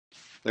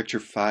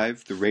Lecture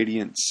 5, The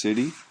Radiant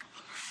City.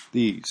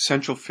 The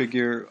central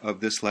figure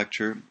of this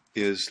lecture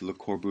is Le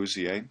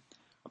Corbusier,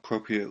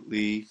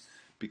 appropriately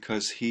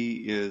because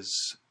he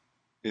is,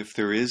 if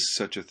there is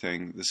such a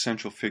thing, the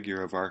central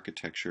figure of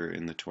architecture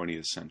in the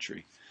 20th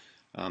century.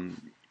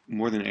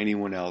 More than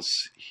anyone else,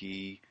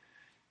 he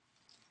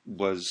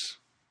was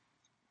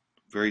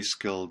very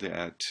skilled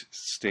at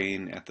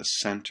staying at the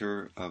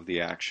center of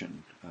the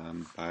action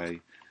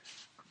by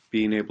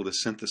being able to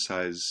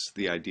synthesize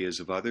the ideas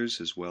of others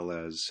as well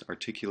as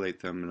articulate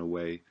them in a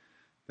way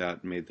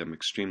that made them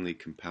extremely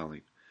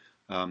compelling.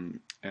 And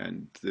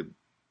the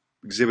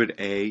Exhibit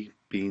A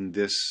being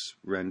this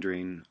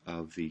rendering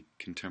of the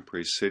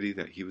contemporary city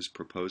that he was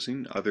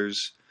proposing.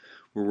 Others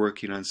were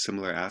working on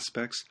similar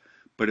aspects,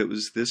 but it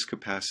was this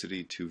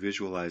capacity to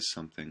visualize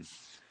something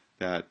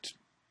that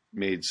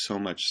made so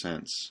much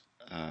sense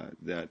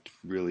that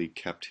really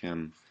kept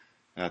him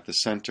at the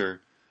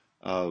center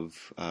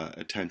of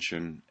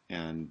attention,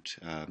 and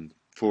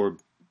for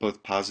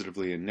both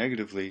positively and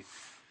negatively.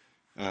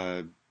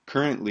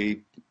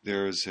 Currently,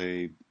 there is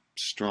a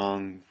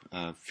strong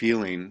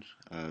feeling,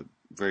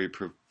 very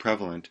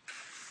prevalent,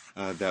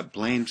 that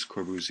blames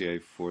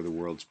Corbusier for the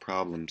world's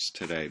problems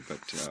today,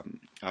 but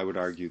I would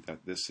argue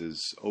that this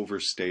is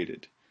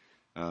overstated,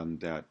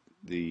 that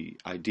the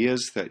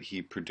ideas that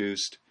he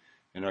produced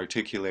and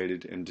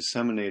articulated and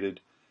disseminated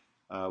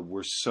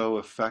were so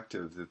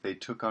effective that they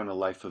took on a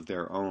life of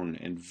their own,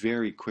 and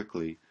very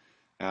quickly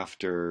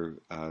after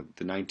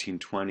the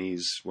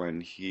 1920s,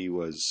 when he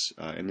was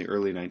in the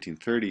early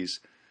 1930s,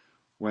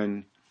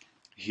 when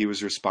he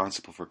was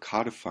responsible for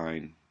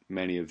codifying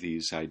many of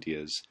these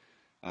ideas.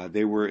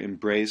 They were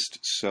embraced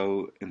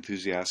so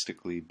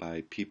enthusiastically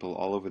by people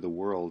all over the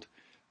world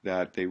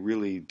that they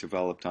really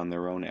developed on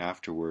their own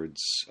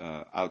afterwards,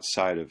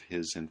 outside of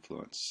his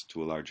influence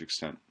to a large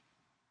extent.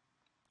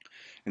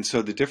 And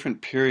so the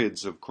different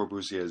periods of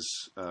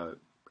Corbusier's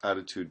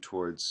attitude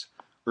towards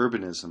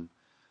urbanism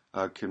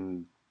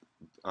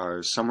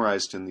are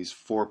summarized in these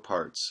 4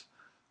 parts.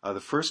 The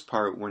first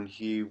part, when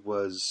he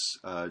was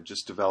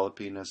just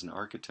developing as an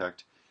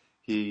architect,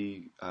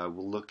 he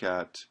will look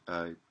at,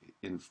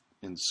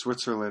 in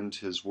Switzerland,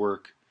 his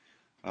work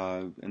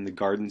in the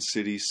Garden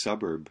City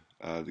suburb,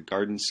 the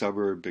garden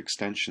suburb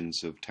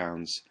extensions of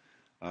towns,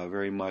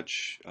 very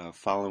much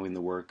following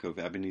the work of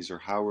Ebenezer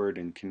Howard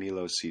and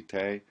Camillo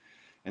Sitte,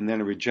 and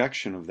then a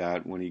rejection of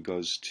that when he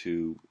goes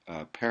to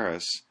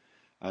Paris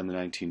in the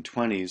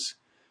 1920s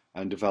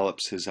and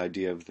develops his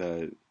idea of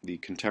the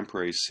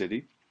contemporary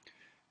city,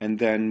 and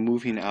then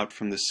moving out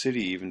from the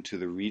city even to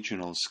the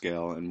regional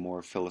scale and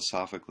more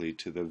philosophically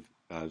to the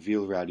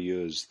Ville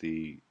radieuse,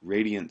 the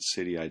radiant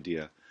city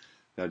idea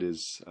that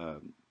is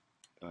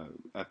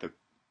at the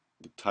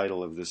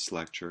title of this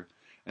lecture.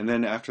 And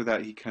then after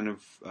that he kind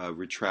of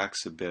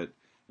retracts a bit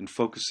and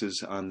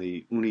focuses on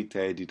the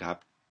unité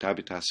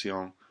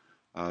d'habitation,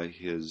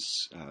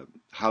 his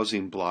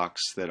housing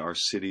blocks that are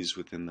cities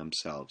within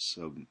themselves,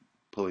 so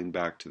pulling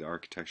back to the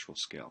architectural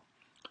scale.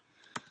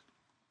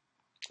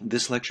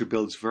 This lecture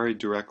builds very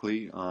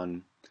directly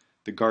on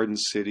the Garden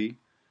City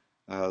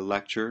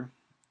lecture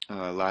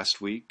last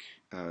week,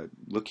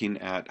 looking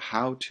at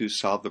how to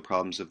solve the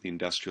problems of the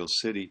industrial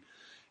city,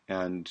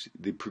 and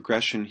the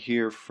progression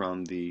here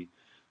from the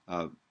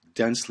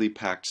densely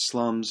packed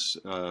slums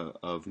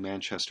of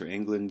Manchester,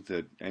 England,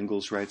 that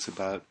Engels writes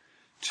about,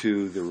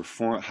 to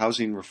the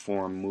housing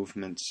reform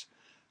movements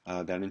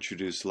that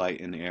introduce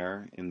light and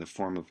air in the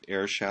form of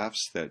air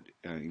shafts that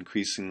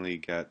increasingly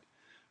get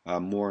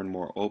more and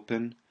more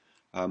open,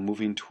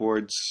 moving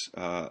towards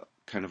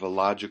kind of a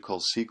logical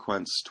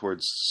sequence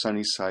towards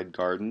Sunnyside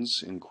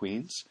Gardens in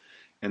Queens.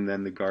 And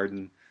then the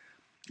garden,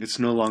 it's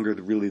no longer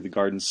really the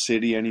Garden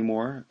City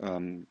anymore.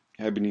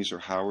 Ebenezer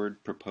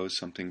Howard proposed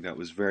something that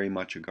was very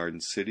much a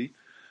garden city.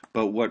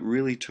 But what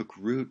really took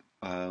root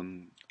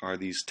are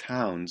these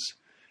towns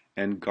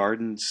and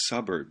garden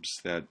suburbs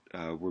that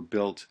were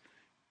built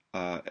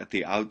at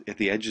the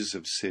edges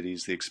of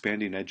cities, the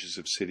expanding edges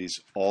of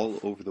cities all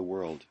over the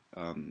world.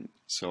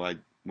 So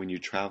when you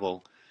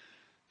travel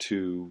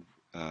to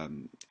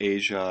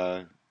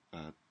Asia,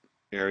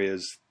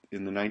 areas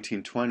in the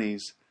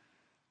 1920s,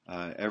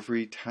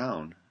 every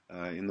town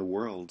in the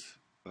world,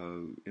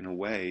 in a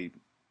way,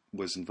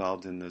 was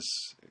involved in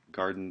this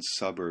garden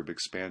suburb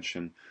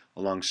expansion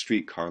along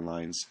streetcar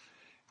lines.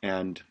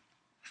 And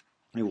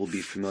it will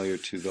be familiar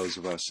to those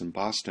of us in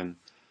Boston.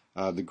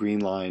 The Green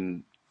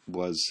Line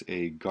was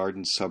a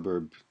garden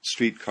suburb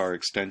streetcar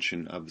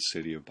extension of the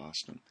city of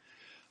Boston.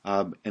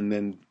 And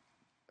then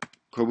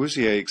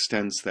Corbusier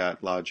extends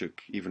that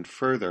logic even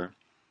further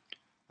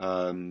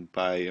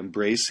by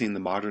embracing the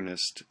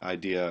modernist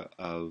idea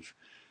of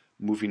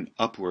moving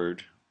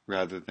upward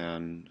rather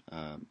than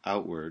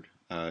outward,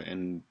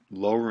 and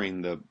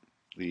lowering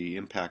the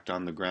impact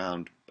on the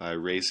ground by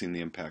raising the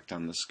impact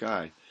on the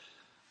sky.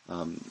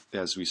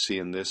 As we see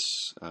in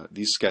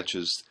these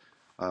sketches,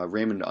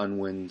 Raymond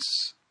Unwin's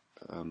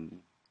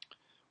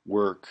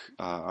work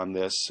on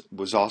this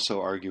was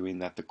also arguing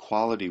that the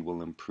quality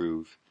will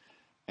improve,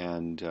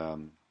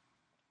 and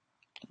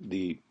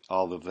the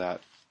all of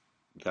that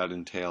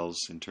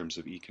entails in terms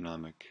of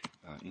economic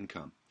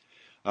income.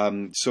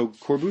 So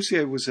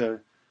Corbusier was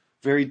a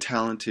very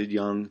talented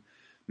young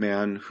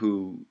man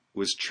who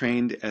was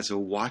trained as a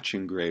watch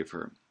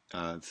engraver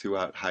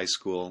throughout high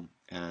school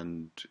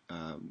and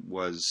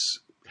was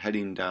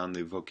heading down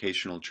the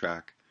vocational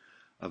track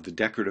of the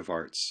decorative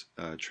arts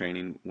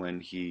training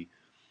when he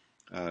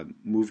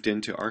moved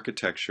into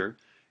architecture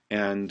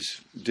and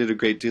did a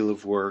great deal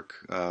of work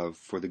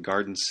for the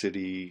Garden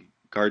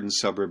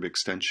Suburb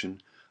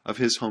extension of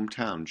his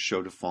hometown,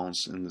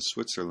 Chaux-de-France in the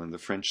Switzerland, the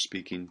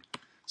French-speaking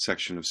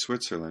section of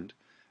Switzerland.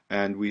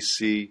 And we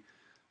see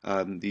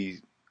the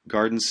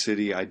garden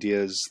city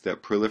ideas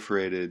that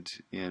proliferated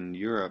in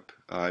Europe,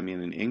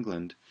 in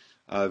England,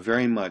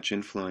 very much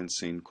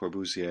influencing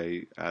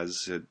Corbusier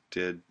as it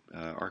did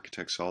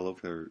architects all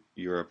over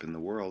Europe and the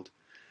world.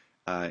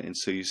 And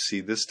so you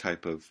see this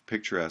type of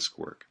picturesque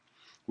work,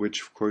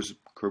 which of course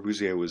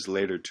Corbusier was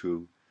later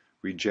to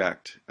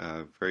reject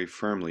very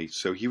firmly.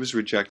 So he was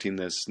rejecting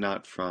this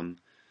not from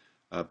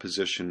a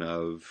position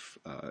of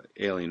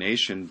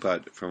alienation,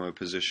 but from a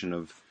position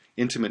of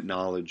intimate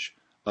knowledge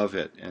of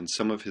it. And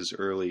some of his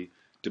early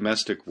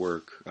domestic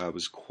work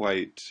was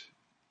quite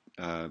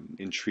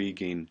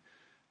intriguing,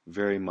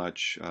 very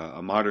much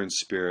a modern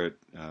spirit,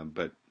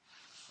 but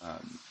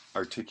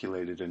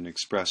articulated and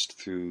expressed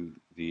through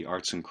the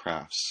arts and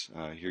crafts.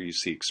 Here you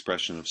see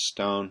expression of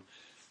stone,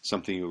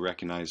 something you'll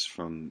recognize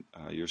from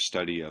your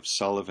study of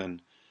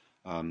Sullivan,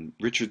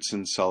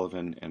 Richardson,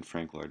 Sullivan, and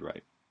Frank Lloyd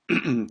Wright.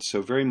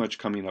 So very much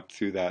coming up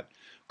through that.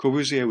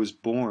 Corbusier was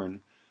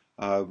born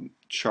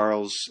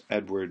Charles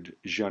Edward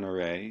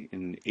Jeanneret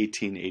in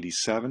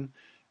 1887,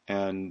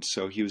 and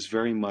so he was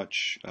very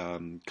much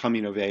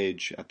coming of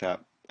age at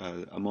that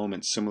a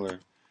moment similar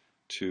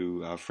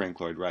to Frank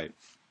Lloyd Wright.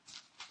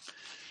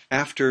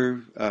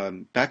 After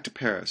back to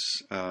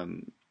Paris,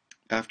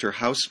 after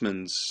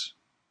Haussmann's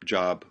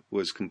job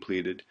was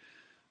completed,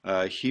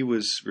 he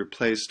was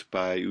replaced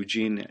by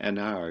Eugene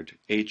Hennard,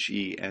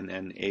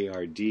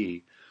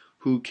 Hennard,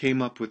 who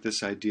came up with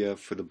this idea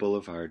for the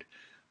boulevard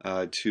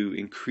to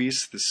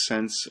increase the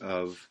sense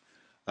of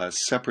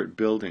separate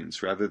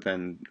buildings rather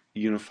than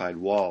unified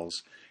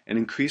walls, and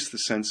increase the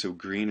sense of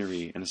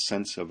greenery and a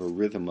sense of a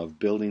rhythm of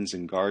buildings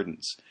and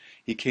gardens.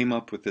 He came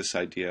up with this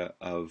idea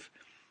of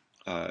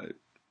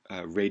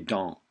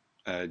redans.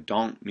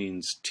 Dent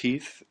means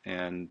teeth,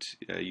 and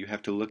you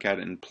have to look at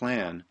it and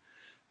plan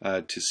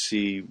to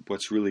see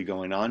what's really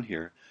going on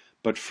here.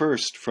 But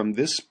first, from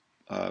this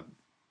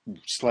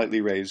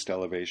slightly raised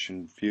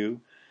elevation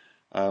view,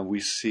 we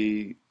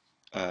see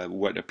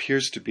what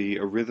appears to be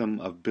a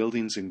rhythm of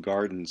buildings and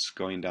gardens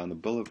going down the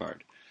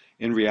boulevard.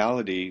 In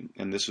reality,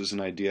 and this was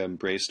an idea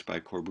embraced by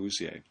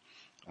Corbusier,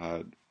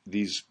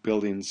 these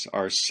buildings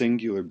are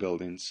singular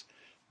buildings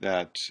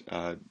that,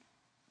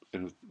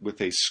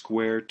 with a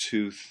square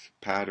tooth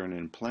pattern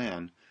and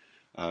plan,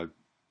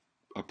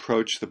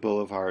 approach the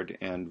boulevard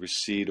and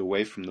recede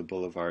away from the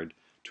boulevard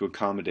to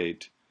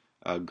accommodate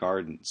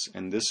gardens.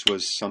 And this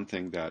was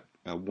something that,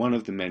 one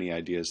of the many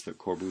ideas that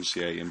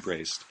Corbusier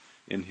embraced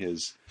in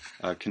his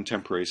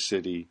contemporary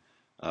city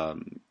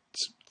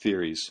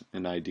theories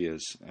and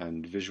ideas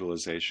and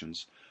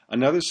visualizations.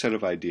 Another set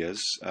of ideas,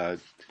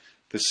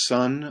 the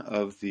son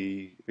of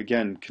the,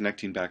 again,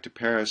 connecting back to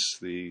Paris,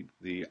 the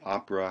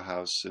opera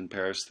house in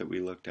Paris that we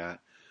looked at,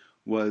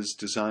 was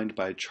designed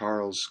by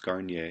Charles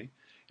Garnier,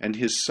 and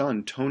his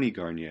son, Tony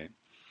Garnier,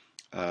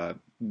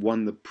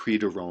 won the Prix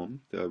de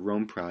Rome, the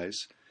Rome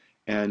Prize,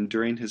 and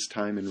during his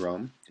time in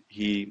Rome,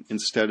 he,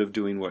 instead of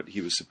doing what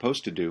he was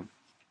supposed to do,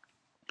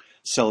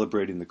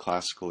 celebrating the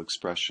classical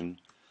expression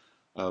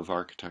of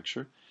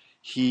architecture,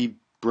 he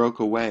broke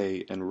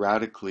away and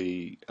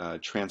radically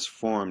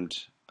transformed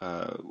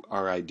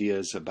our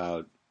ideas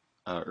about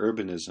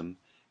urbanism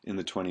in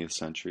the 20th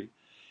century,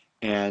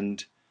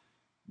 and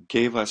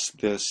gave us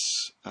this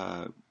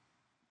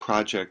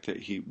project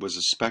that he was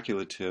a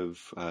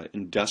speculative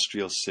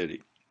industrial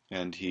city.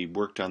 And he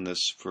worked on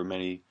this for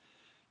many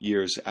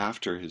years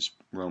after his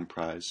Rome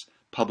Prize,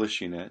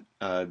 publishing it.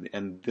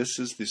 And this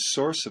is the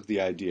source of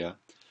the idea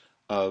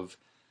of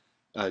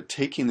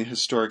taking the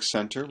historic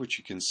center, which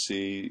you can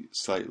see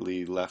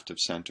slightly left of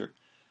center,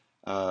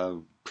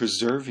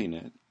 preserving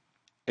it,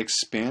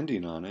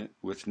 expanding on it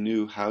with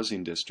new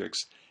housing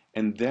districts,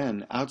 and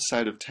then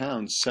outside of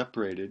town,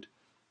 separated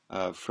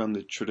from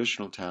the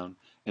traditional town,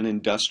 an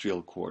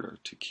industrial quarter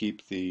to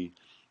keep the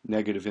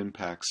negative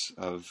impacts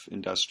of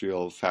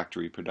industrial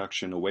factory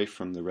production away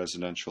from the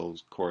residential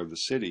core of the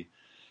city.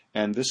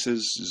 And this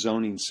is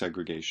zoning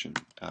segregation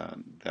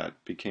that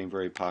became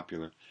very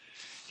popular.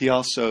 He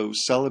also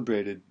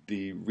celebrated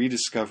the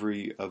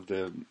rediscovery of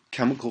the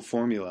chemical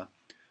formula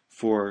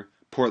for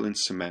Portland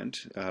cement.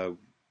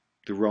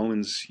 The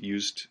Romans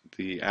used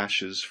the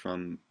ashes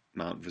from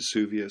Mount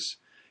Vesuvius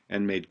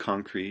and made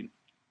concrete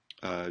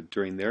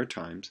during their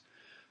times.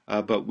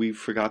 But we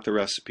forgot the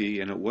recipe,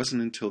 and it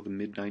wasn't until the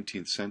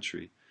mid-19th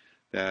century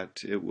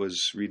that it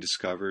was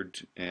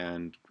rediscovered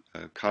and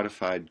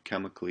codified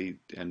chemically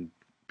and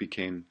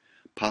became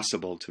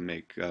possible to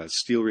make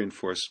steel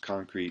reinforced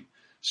concrete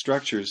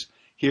structures.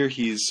 Here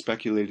he's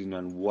speculating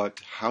on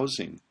what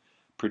housing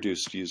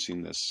produced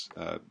using this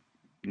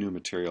new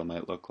material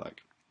might look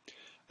like.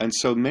 And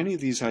so many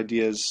of these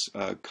ideas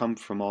come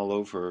from all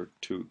over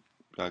to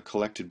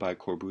collected by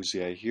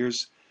Corbusier.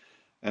 Here's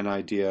an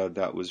idea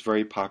that was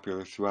very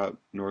popular throughout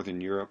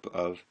Northern Europe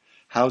of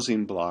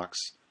housing blocks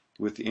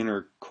with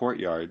inner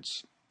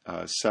courtyards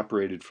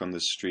separated from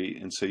the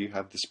street, and so you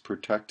have this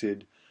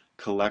protected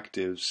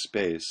collective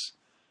space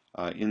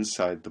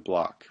inside the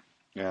block.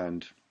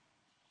 And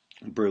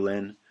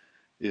Berlin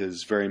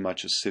is very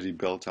much a city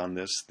built on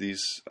this.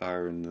 These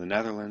are in the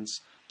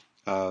Netherlands,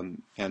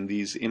 and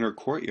these inner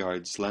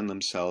courtyards lend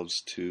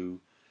themselves to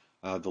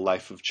the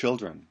life of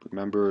children.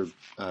 Remember,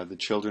 the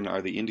children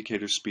are the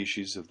indicator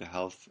species of the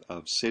health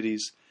of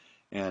cities,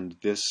 and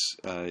this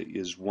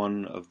is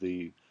one of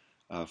the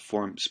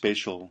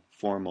spatial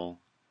formal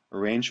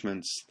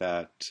arrangements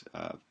that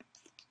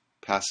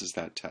passes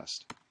that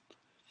test.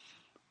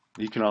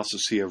 You can also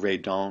see a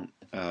rayon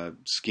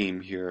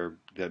scheme here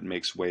that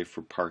makes way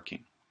for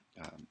parking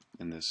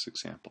in this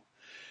example.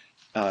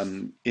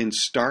 In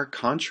stark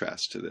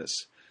contrast to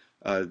this,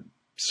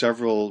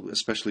 several,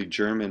 especially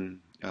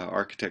German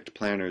architect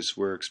planners,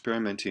 were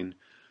experimenting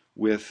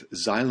with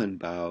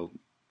Zeilenbau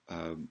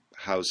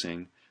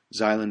housing.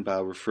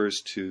 Zeilenbau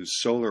refers to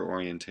solar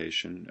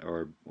orientation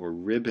or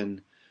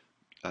ribbon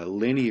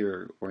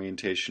linear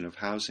orientation of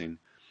housing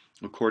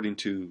according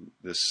to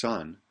the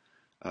sun,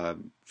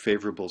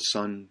 favorable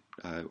sun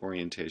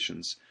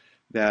orientations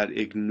that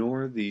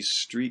ignore the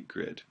street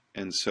grid.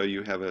 And so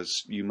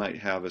you might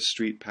have a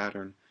street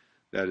pattern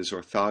that is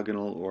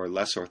orthogonal or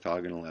less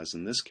orthogonal, as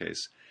in this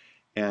case,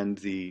 and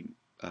the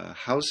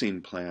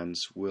housing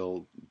plans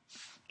will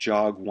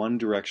jog one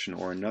direction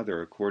or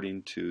another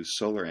according to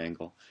solar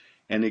angle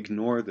and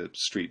ignore the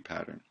street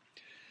pattern.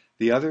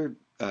 The other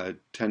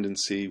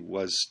tendency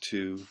was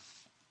to,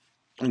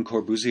 and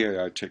Corbusier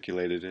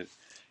articulated it,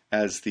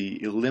 as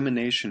the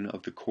elimination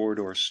of the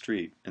corridor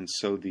street. And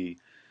so the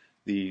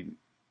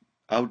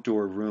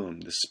outdoor room,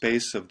 the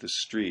space of the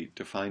street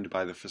defined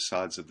by the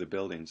facades of the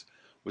buildings,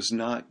 was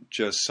not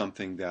just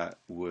something that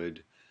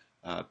would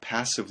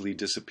passively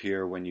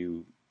disappear when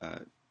you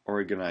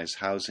organize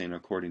housing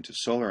according to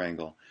solar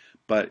angle,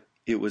 but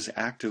it was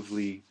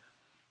actively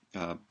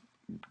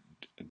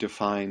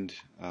defined.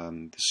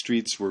 The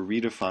streets were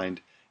redefined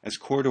as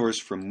corridors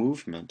for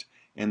movement,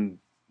 and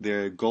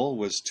their goal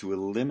was to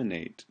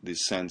eliminate the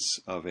sense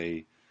of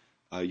a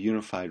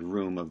unified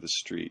room of the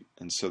street.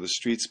 And so the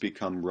streets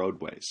become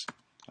roadways,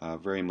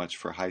 very much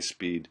for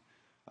high-speed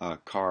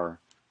car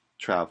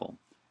travel.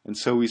 And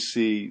so we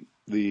see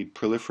the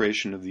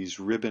proliferation of these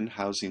ribbon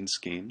housing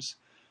schemes,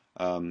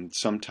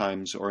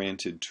 sometimes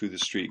oriented to the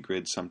street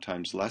grid,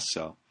 sometimes less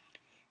so,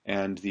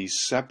 and the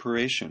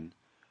separation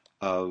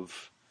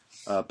of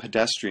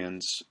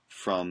pedestrians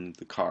from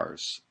the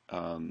cars.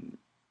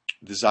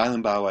 The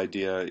Zeilenbau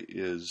idea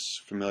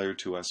is familiar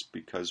to us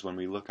because when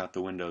we look out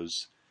the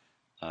windows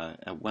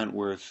at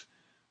Wentworth,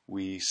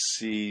 we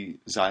see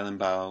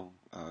Zeilenbau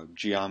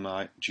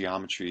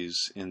geometries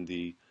in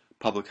the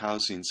public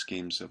housing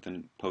schemes of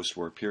the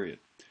post-war period.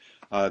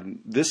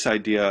 This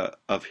idea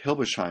of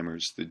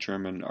Hilbersheimer's, the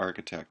German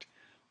architect,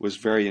 was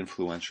very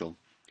influential.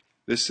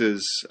 This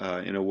is,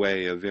 in a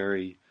way, a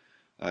very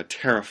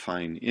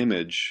terrifying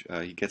image.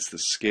 He gets the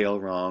scale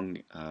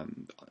wrong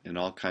in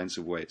all kinds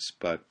of ways,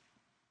 but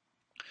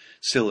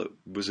still it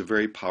was a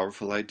very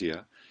powerful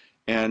idea,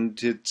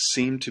 and it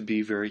seemed to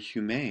be very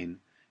humane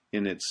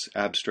in its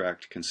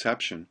abstract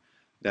conception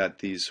that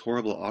these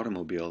horrible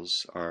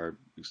automobiles are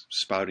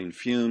spouting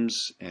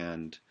fumes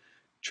and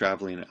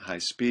traveling at high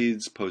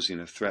speeds, posing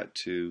a threat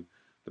to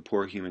the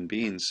poor human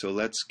beings. So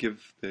let's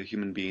give the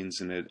human beings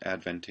in an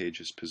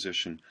advantageous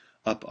position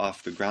up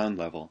off the ground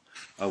level,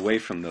 away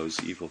from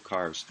those evil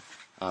cars.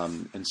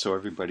 And so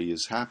everybody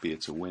is happy.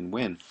 It's a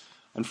win-win.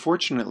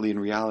 Unfortunately, in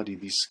reality,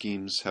 these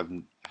schemes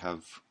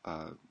have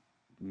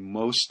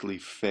mostly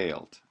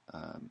failed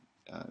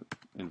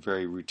in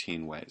very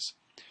routine ways.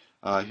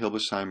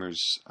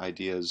 Hilbersheimer's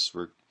ideas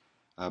were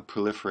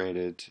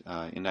proliferated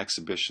in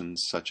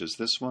exhibitions such as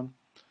this one,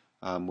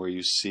 where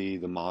you see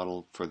the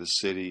model for the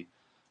city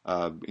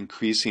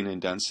increasing in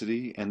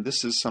density. And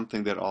this is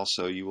something that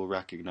also you will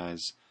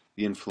recognize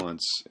the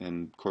influence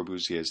in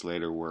Corbusier's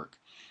later work,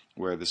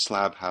 where the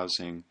slab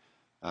housing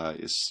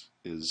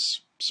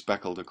is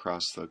speckled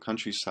across the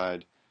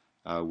countryside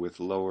with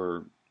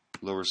lower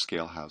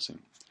scale housing.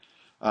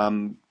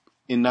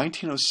 In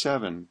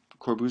 1907,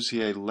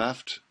 Corbusier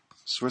left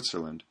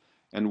Switzerland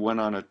and went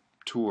on a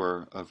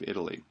tour of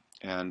Italy.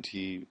 And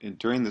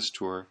during this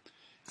tour,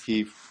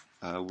 he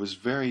was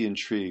very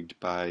intrigued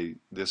by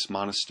this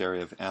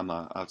monastery of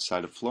Emma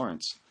outside of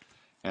Florence.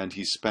 And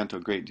he spent a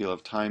great deal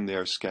of time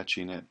there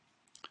sketching it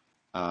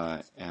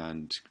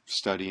and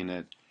studying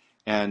it.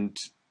 And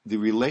the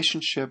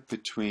relationship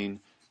between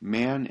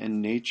man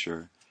and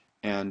nature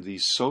and the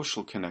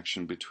social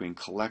connection between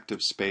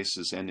collective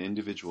spaces and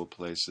individual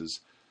places,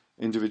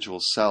 individual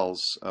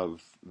cells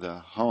of the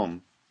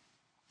home,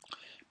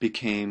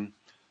 became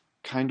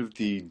kind of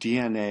the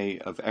DNA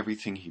of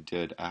everything he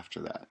did after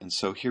that. And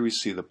so here we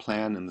see the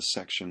plan in the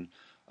section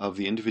of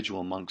the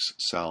individual monk's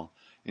cell,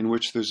 in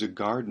which there's a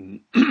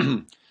garden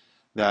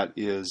that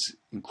is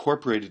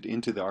incorporated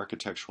into the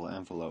architectural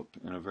envelope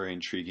in a very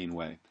intriguing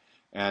way.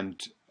 And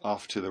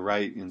off to the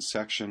right in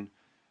section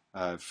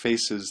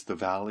faces the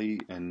valley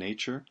and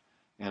nature,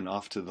 and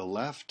off to the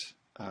left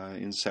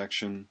in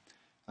section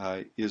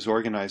is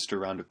organized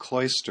around a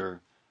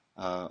cloister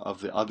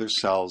of the other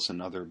cells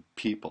and other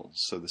people.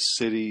 So the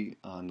city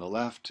on the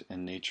left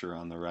and nature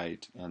on the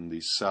right, and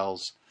the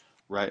cells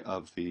right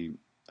of the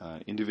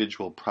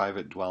individual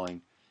private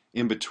dwelling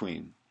in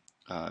between.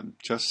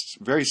 Just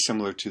very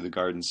similar to the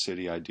Garden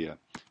City idea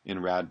in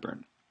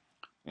Radburn.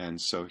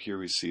 And so here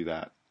we see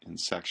that in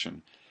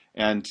section.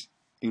 And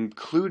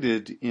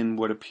included in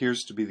what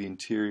appears to be the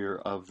interior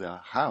of the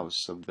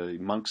house, of the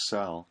monk's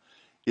cell,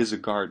 is a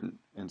garden.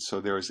 And so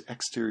there is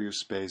exterior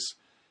space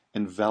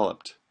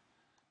enveloped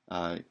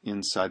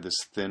inside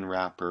this thin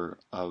wrapper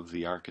of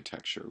the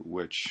architecture,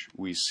 which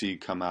we see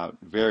come out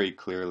very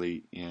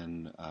clearly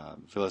in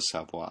Villa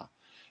Savoye.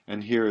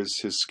 And here is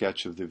his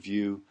sketch of the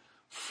view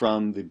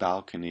from the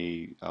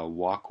balcony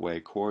walkway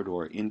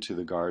corridor into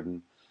the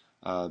garden,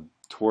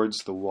 towards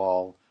the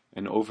wall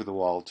and over the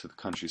wall to the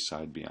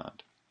countryside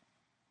beyond.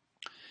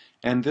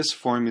 And this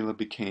formula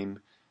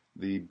became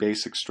the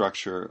basic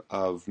structure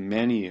of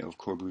many of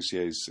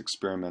Corbusier's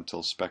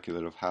experimental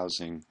speculative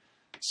housing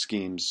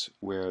schemes,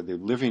 where the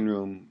living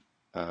room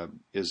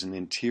is an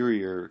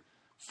interior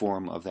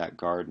form of that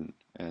garden,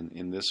 and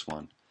in this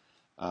one.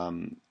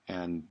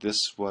 And this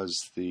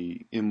was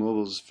the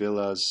Immeubles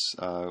Villas,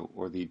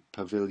 or the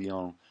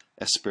Pavillon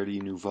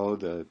Esprit Nouveau,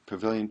 the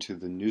pavilion to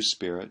the new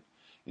spirit,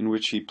 in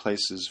which he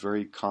places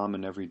very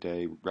common,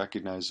 everyday,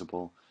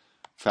 recognizable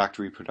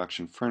factory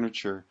production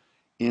furniture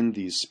in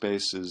these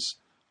spaces,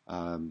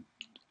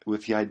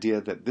 with the idea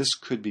that this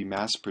could be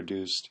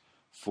mass-produced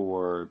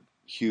for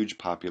huge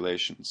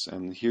populations.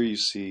 And here you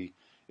see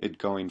it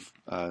going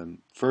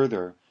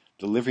further,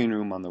 the living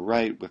room on the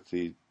right with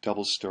the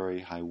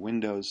double-story high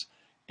windows,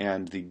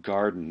 and the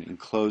garden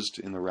enclosed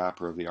in the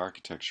wrapper of the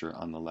architecture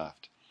on the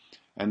left.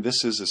 And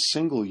this is a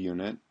single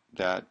unit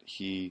that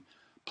he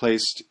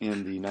placed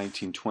in the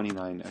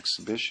 1929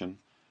 exhibition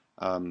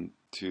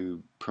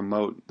to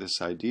promote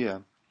this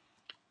idea,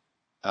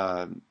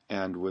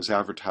 and was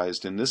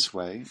advertised in this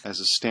way as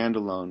a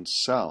standalone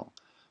cell.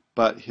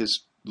 But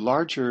his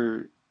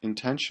larger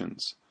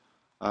intentions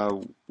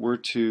were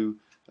to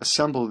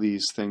assemble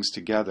these things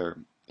together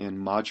in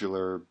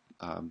modular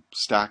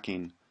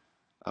stacking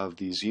of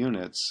these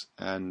units,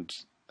 and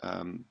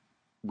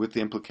with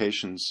the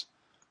implications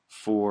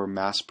for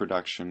mass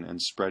production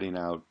and spreading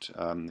out.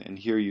 And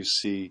here you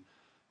see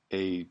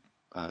a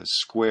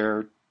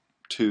square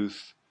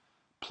tooth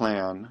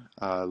plan,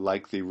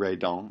 like the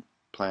Redon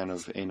plan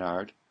of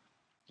Hénard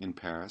in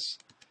Paris,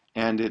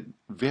 and it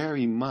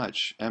very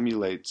much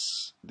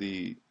emulates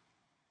the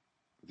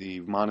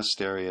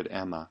monastery at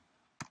Emma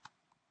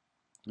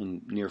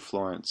near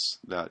Florence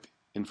that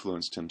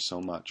influenced him so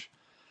much.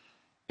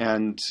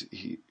 And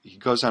he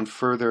goes on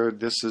further.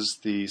 This is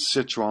the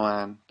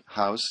City14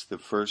 house, the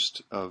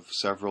first of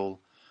several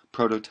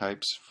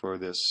prototypes for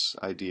this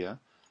idea.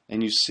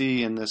 And you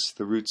see in this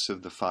the roots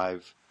of the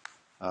five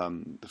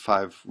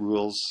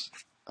rules,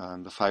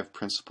 the five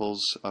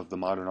principles of the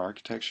modern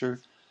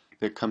architecture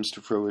that comes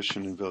to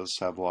fruition in Villa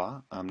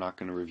Savoye. I'm not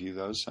going to review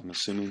those. I'm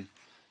assuming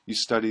you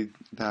studied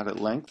that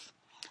at length.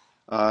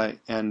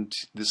 And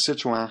the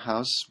City14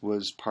 house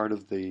was part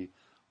of the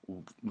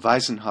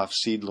Waisenhof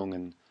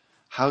Siedlungen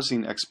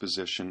housing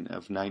exposition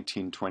of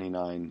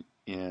 1929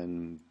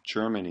 in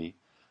Germany.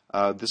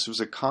 This was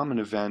a common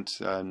event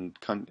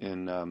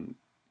in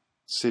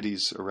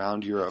cities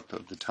around Europe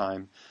of the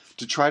time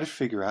to try to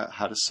figure out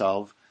how to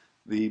solve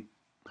the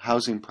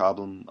housing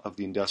problem of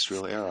the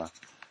industrial era.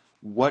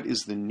 What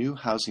is the new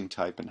housing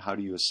type and how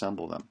do you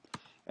assemble them?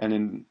 And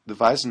in the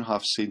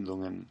Waisenhof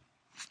Siedlungen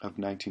of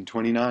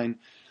 1929,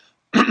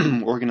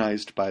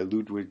 organized by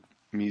Ludwig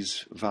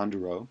Mies van der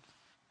Rohe,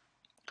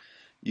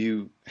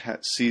 you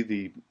see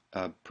the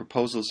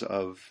proposals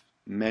of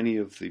many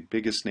of the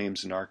biggest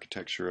names in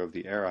architecture of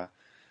the era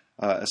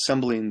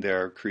assembling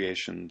their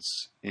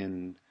creations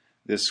in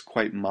this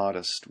quite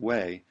modest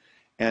way.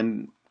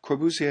 And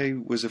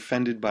Corbusier was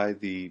offended by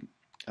the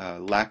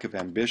lack of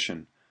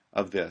ambition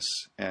of this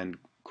and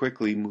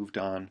quickly moved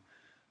on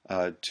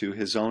to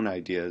his own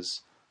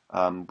ideas,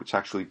 which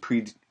actually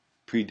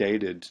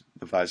predated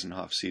the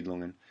Waisenhof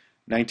Siedlungen.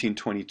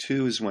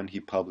 1922 is when he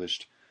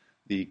published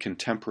The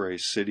Contemporary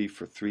City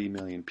for 3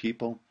 Million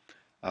People,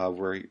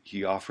 where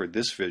he offered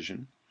this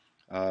vision,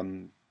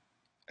 and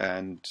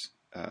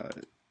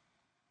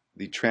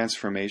the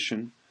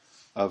transformation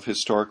of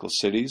historical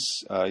cities.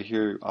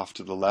 Here off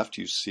to the left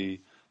you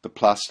see the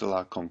Place de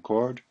la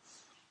Concorde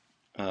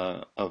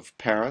of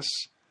Paris,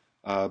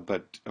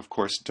 but of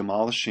course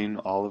demolishing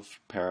all of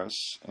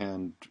Paris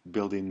and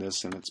building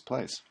this in its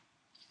place.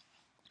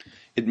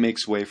 It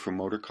makes way for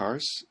motor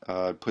cars,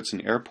 puts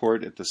an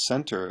airport at the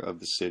center of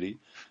the city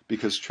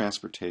because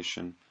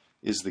transportation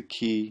is the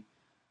key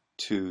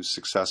to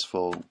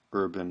successful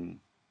urban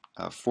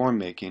form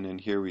making,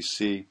 and here we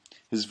see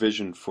his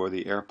vision for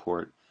the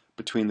airport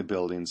between the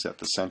buildings at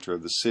the center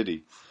of the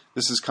city.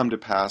 This has come to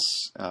pass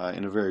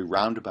in a very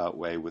roundabout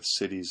way with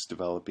cities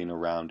developing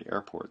around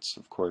airports.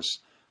 Of course,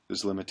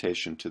 there's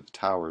limitation to the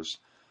towers,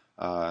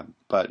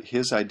 but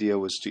his idea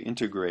was to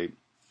integrate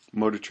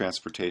motor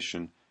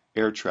transportation,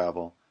 air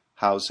travel,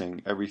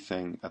 housing,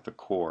 everything at the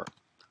core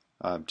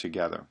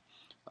together.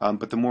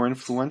 But the more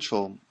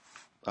influential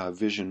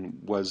vision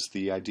was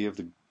the idea of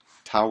the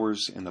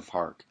towers in the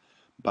park.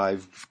 By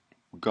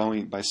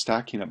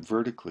stacking up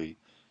vertically,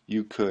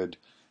 you could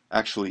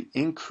actually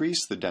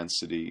increase the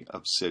density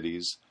of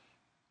cities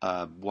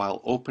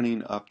while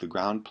opening up the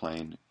ground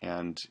plane,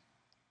 and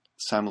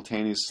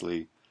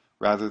simultaneously,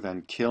 rather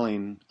than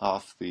killing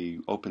off the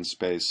open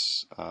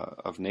space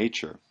of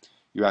nature,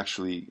 you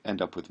actually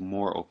end up with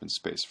more open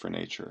space for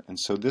nature. And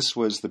so this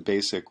was the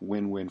basic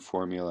win-win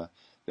formula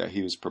that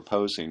he was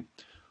proposing.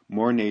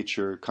 More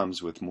nature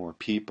comes with more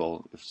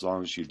people as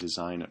long as you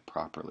design it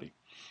properly.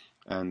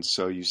 And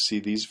so you see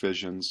these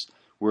visions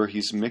where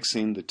he's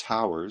mixing the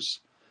towers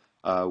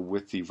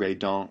with the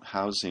rez-dents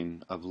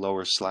housing of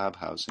lower slab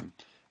housing.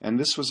 And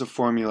this was a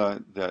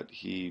formula that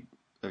he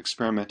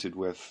experimented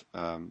with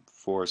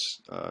for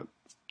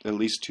at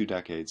least 2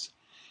 decades,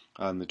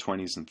 in the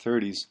 20s and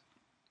 30s,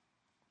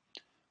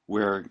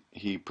 where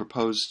he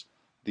proposed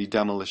the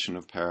demolition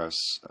of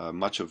Paris,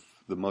 much of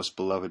the most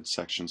beloved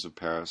sections of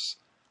Paris,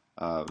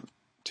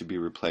 to be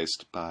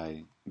replaced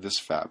by this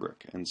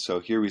fabric. And so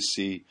here we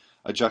see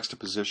a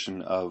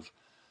juxtaposition of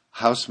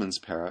Haussmann's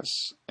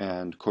Paris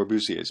and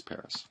Corbusier's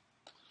Paris.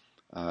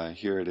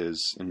 Here it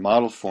is in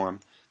model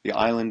form. The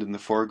island in the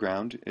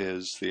foreground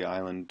is the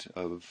island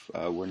of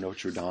where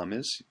Notre Dame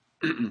is.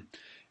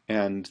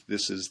 And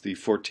this is the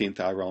 14th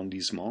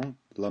arrondissement,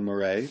 La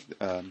Marais,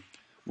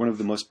 one of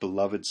the most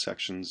beloved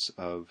sections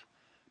of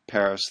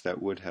Paris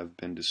that would have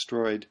been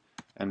destroyed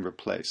and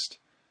replaced.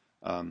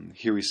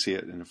 Here we see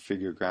it in a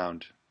figure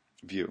ground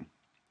view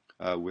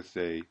with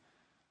a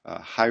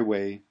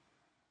highway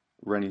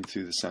running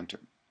through the center.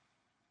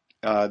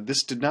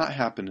 This did not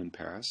happen in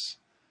Paris,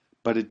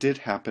 but it did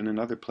happen in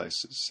other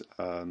places.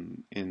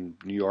 In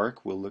New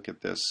York, we'll look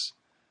at this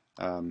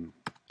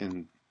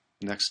in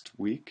next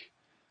week.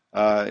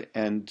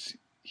 And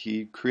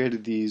he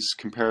created these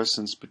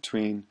comparisons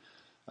between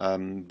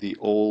the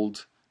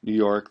old New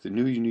York, the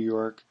new New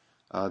York,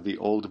 the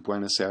old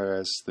Buenos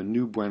Aires, the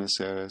new Buenos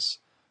Aires,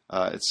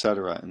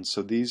 etc. And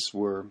so these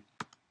were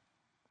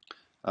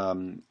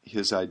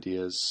his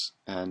ideas,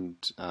 and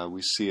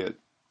we see it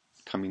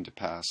coming to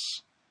pass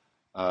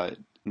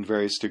in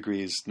various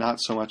degrees, not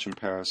so much in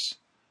Paris,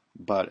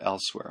 but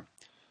elsewhere.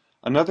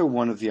 Another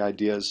one of the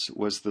ideas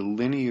was the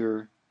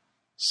linear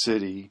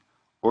city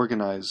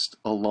organized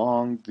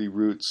along the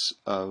routes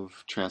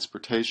of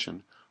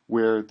transportation,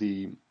 where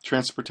the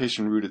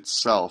transportation route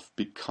itself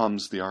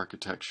becomes the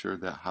architecture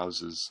that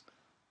houses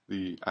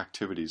the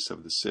activities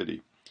of the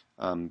city.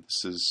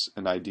 This is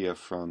an idea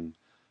from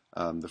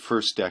the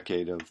first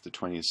decade of the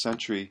 20th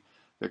century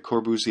that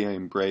Corbusier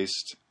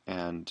embraced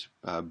and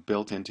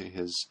built into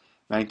his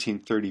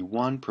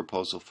 1931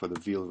 proposal for the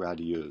Ville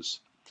radieuse.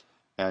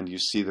 And you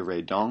see the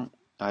rez-dents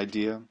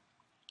idea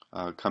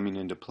coming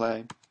into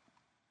play.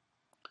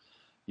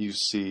 You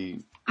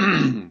see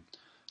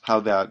how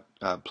that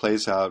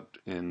plays out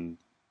in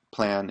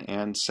plan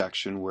and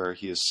section, where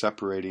he is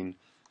separating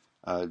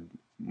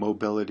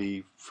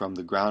mobility from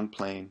the ground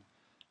plane,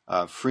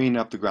 freeing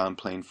up the ground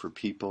plane for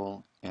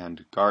people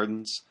and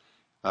gardens.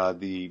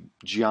 The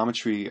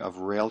geometry of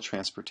rail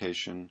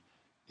transportation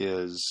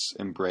is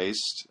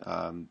embraced.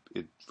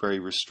 It's very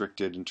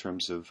restricted in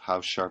terms of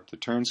how sharp the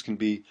turns can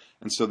be,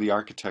 and so the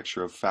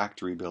architecture of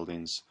factory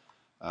buildings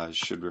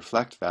should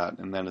reflect that,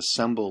 and then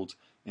assembled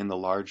in the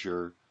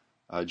larger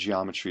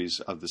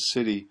geometries of the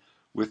city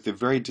with the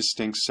very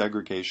distinct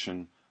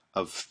segregation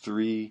of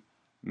 3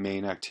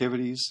 main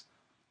activities: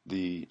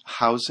 the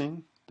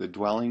housing, the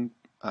dwelling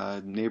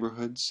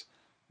neighborhoods,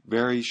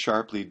 very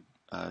sharply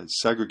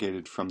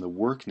segregated from the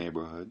work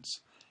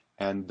neighborhoods,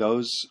 and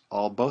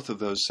both of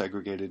those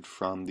segregated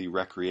from the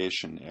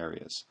recreation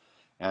areas.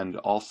 And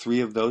all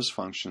 3 of those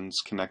functions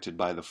connected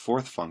by the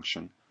 4th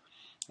function,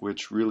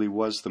 which really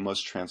was the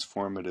most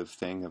transformative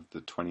thing of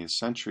the 20th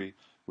century,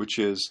 which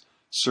is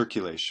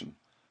circulation.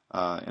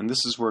 And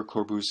this is where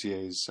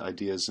Corbusier's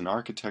ideas at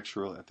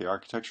the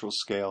architectural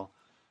scale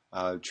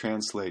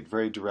translate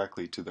very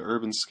directly to the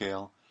urban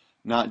scale,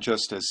 not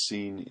just as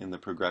seen in the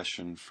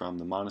progression from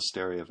the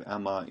monastery of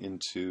Emma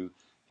into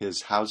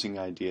his housing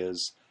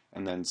ideas,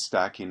 and then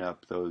stacking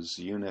up those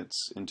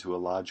units into a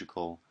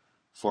logical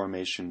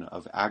formation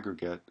of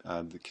aggregate,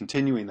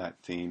 continuing that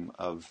theme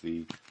of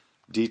the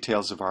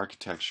details of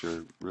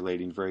architecture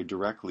relating very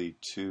directly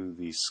to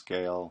the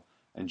scale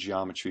and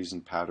geometries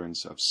and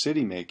patterns of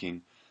city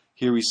making.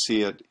 Here we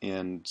see it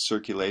in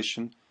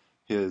circulation.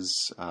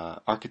 His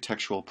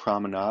architectural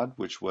promenade,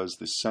 which was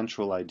the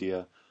central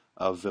idea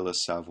of Villa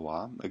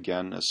Savoie,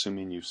 again,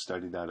 assuming you've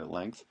studied that at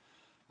length.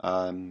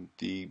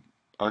 The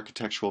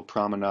architectural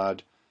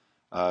promenade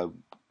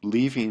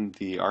leaving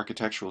the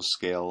architectural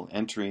scale,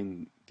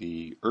 entering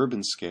the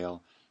urban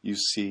scale, you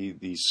see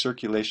the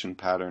circulation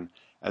pattern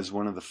as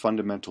one of the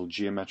fundamental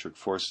geometric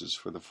forces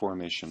for the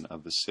formation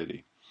of the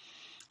city.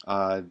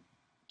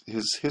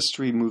 His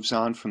history moves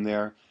on from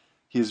there.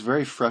 He is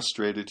very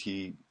frustrated.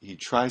 He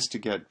tries to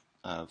get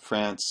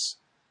France,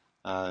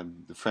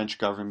 the French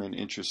government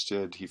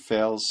interested. He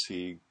fails.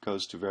 He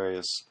goes to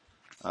various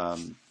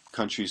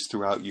countries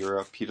throughout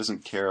Europe. He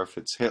doesn't care if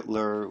it's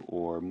Hitler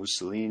or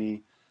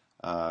Mussolini,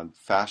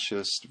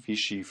 fascist,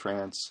 Vichy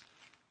France.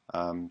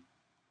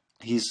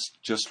 He's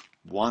just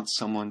wants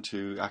someone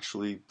to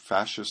actually,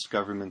 fascist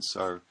governments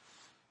are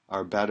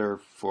better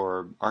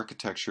for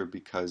architecture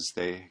because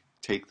they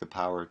take the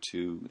power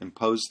to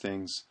impose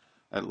things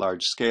at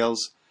large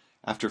scales.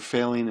 After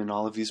failing in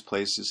all of these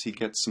places, he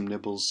gets some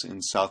nibbles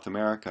in South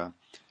America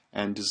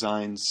and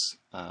designs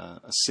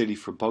a city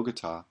for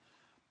Bogota,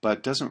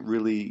 but doesn't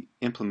really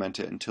implement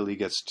it until he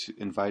gets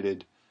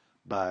invited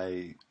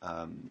by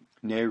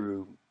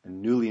Nehru, a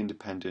newly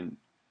independent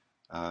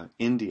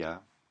India,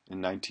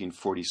 in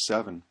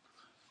 1947,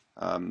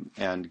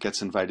 and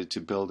gets invited to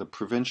build a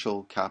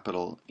provincial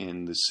capital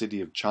in the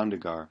city of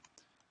Chandigarh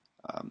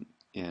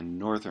in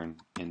northern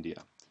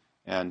India.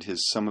 And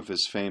some of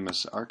his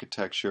famous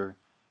architecture,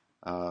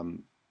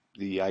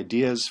 the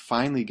ideas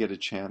finally get a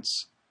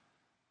chance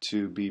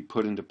to be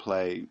put into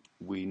play.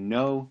 We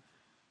know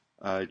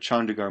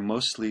Chandigarh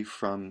mostly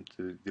from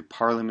the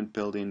Parliament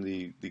building,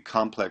 the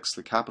complex,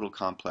 the capital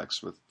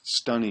complex with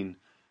stunning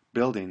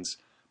buildings,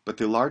 but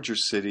the larger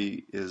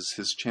city is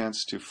his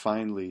chance to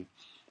finally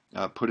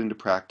put into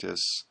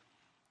practice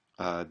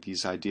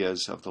these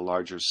ideas of the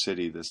larger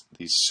city,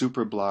 these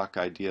super block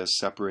ideas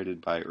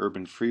separated by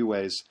urban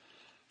freeways.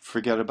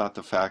 Forget about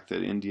the fact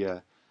that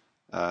India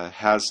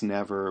has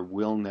never,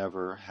 will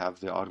never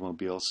have the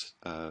automobiles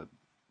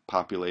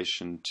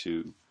population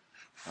to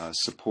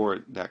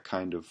support that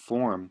kind of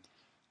form.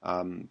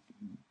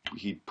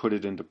 He put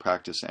it into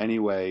practice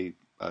anyway.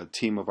 A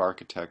team of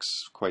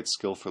architects quite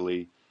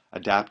skillfully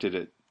adapted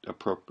it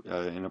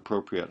in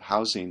appropriate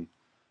housing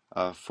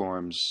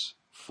forms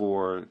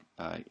for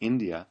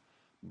India,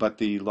 but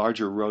the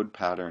larger road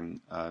pattern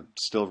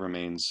still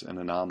remains an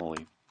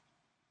anomaly.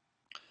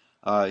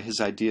 His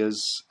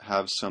ideas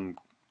have some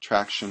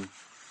traction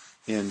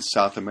in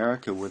South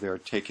America, where they're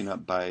taken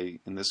up by,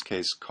 in this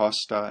case,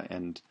 Costa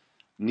and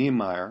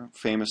Niemeyer,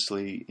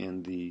 famously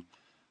in the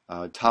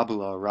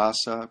Tabula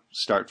Rasa,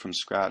 start from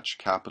scratch,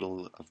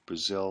 capital of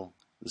Brazil,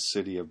 the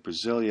city of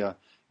Brasilia,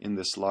 in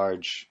this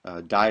large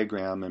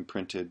diagram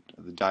imprinted,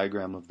 the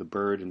diagram of the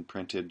bird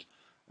imprinted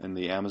in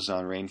the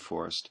Amazon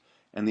rainforest.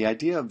 And the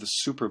idea of the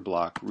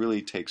superblock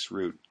really takes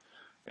root.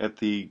 At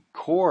the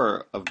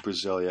core of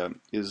Brasilia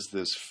is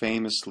this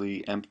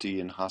famously empty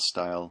and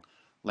hostile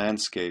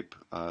landscape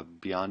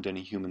beyond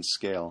any human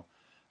scale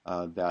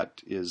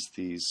that is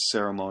the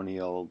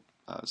ceremonial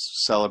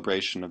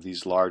celebration of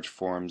these large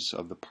forms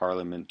of the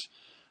parliament,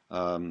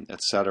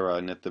 etc.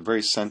 And at the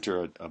very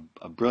center,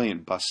 a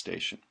brilliant bus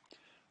station.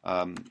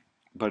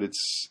 But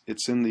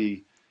it's in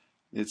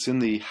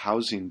the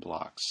housing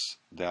blocks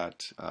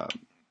that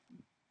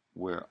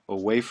we're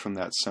away from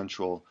that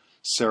central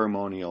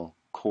ceremonial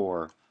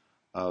core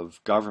of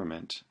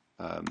government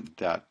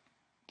that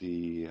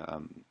the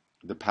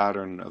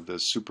pattern of the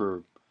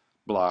super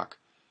block,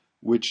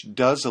 which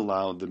does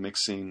allow the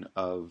mixing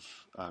of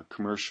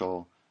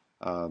commercial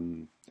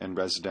and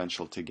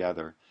residential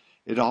together.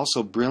 It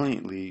also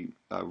brilliantly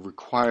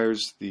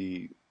requires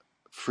the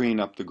freeing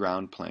up the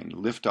ground plane,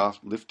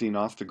 lifting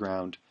off the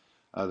ground,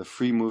 the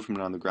free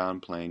movement on the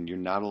ground plane. You're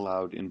not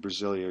allowed, in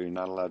Brasilia, you're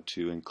not allowed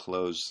to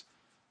enclose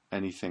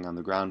anything on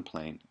the ground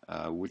plane,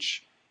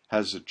 which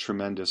has a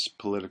tremendous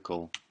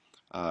political,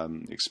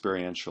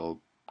 experiential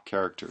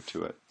character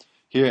to it.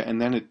 Here,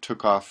 and then it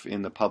took off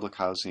in the public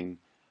housing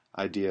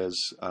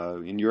ideas.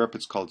 In Europe,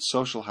 it's called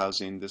social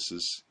housing. This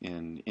is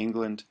in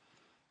England.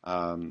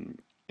 In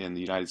the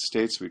United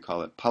States, we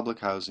call it public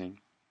housing.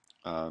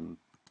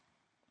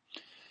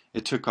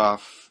 It took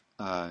off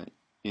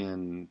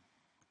in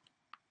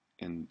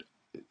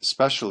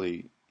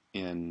especially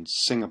in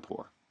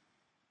Singapore,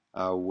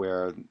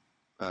 where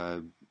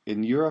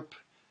in Europe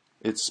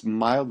it's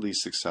mildly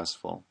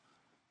successful.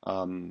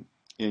 In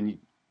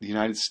the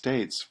United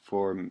States,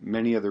 for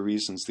many other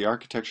reasons, the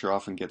architecture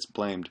often gets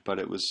blamed, but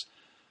it was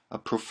a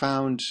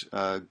profound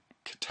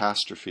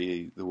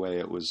catastrophe the way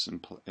it was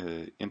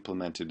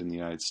implemented in the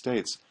United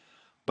States.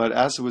 But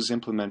as it was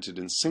implemented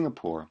in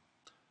Singapore,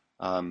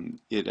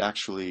 it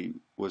actually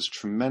was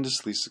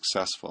tremendously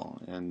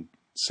successful. And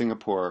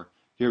Singapore,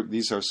 here,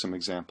 these are some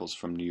examples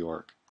from New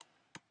York.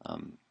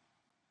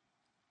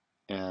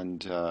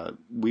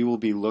 We will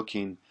be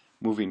looking,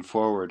 moving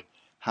forward,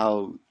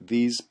 how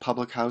these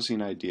public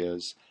housing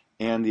ideas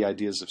and the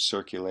ideas of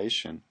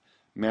circulation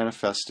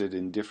manifested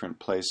in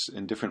different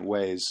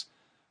ways,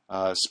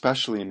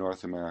 especially in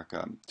North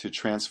America, to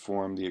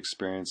transform the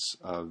experience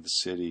of the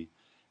city,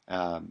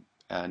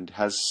 and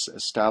has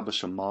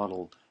established a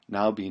model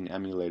now being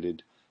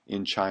emulated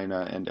in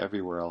China and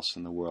everywhere else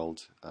in the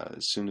world.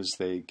 As soon as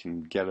they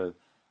can get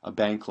a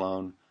bank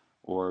loan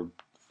or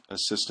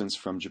assistance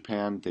from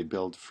Japan, they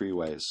build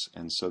freeways.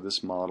 And so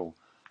this model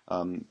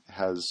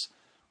has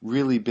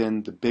really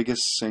been the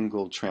biggest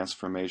single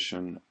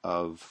transformation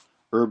of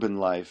urban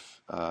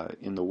life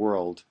in the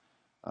world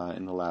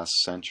in the last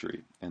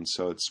century. And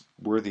so it's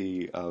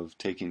worthy of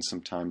taking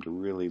some time to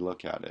really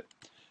look at it.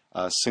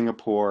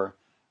 Singapore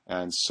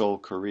and Seoul,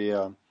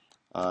 Korea,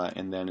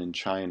 and then in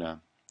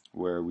China,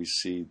 where we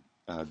see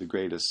the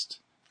greatest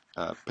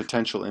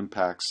potential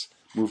impacts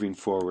moving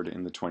forward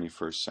in the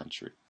 21st century.